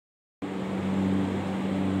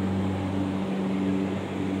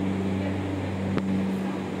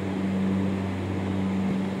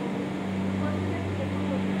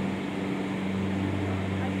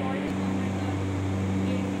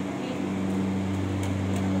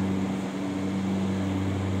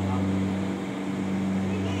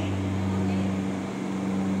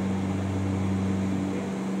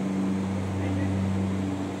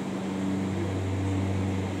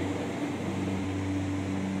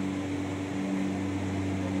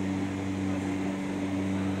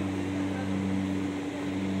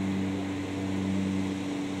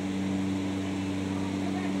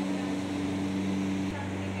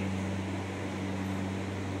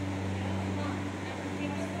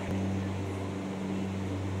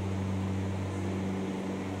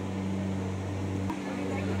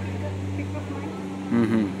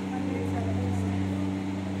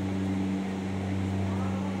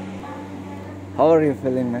How are you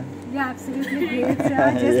feeling, ma'am? Yeah, absolutely great,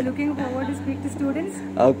 sir. Just looking forward to speak to students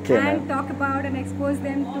and talk about and expose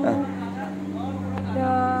them to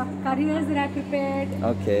the careers that I prepared,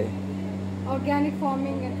 organic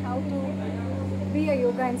farming, and how to be a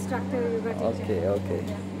yoga instructor, yoga teacher. Okay.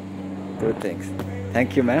 Good, thanks.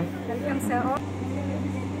 Thank you, ma'am. Welcome, sir.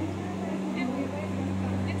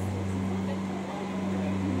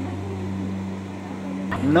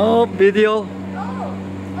 No video.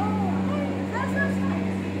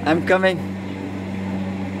 I'm coming.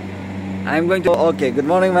 I'm going to. Okay, good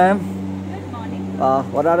morning, ma'am. Good morning.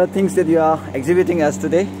 What are the things that you are exhibiting us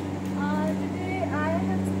today? Today I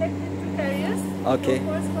have selected two careers. Okay. So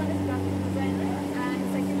first one is graphic designer and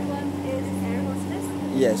second one is air hostess.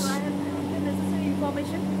 Yes. So I have put the necessary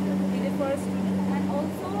information needed for a student, and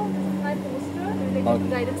also this is my poster related to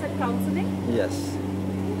guidance and counseling. Yes.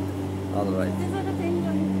 All right. These are the things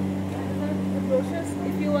and these are the brochures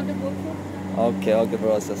if you want to go through. Okay,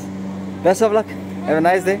 process. Best of luck. Have a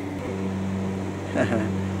nice day.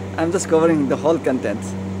 I'm just covering the whole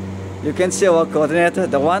contents. You can see our coordinator,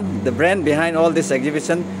 the brand behind all this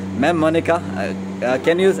exhibition, Ma'am Monica.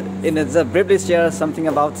 Can you briefly share something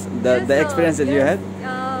about the experience that you had?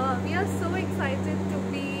 We are so excited to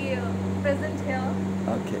be present here.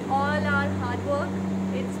 Okay. All our hard work,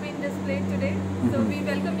 it's been displayed today. So we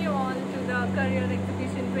welcome you all to the Career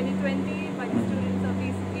Exhibition 2020 by the students of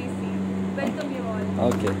ECBC. Welcome you all.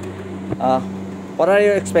 Okay. What are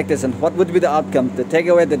your expectations? What would be the outcome, the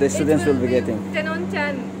takeaway that the students will be getting? 10 on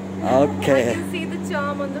 10. Okay. I can see the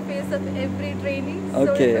charm on the face of every trainee. So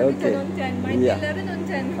Okay, it will be 10 on 10. Might be 11 on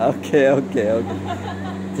 10. Okay.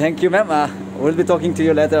 Thank you, ma'am. We'll be talking to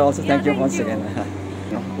you later also. Yeah, thank you once again.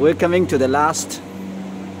 We're coming to the last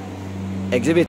exhibit.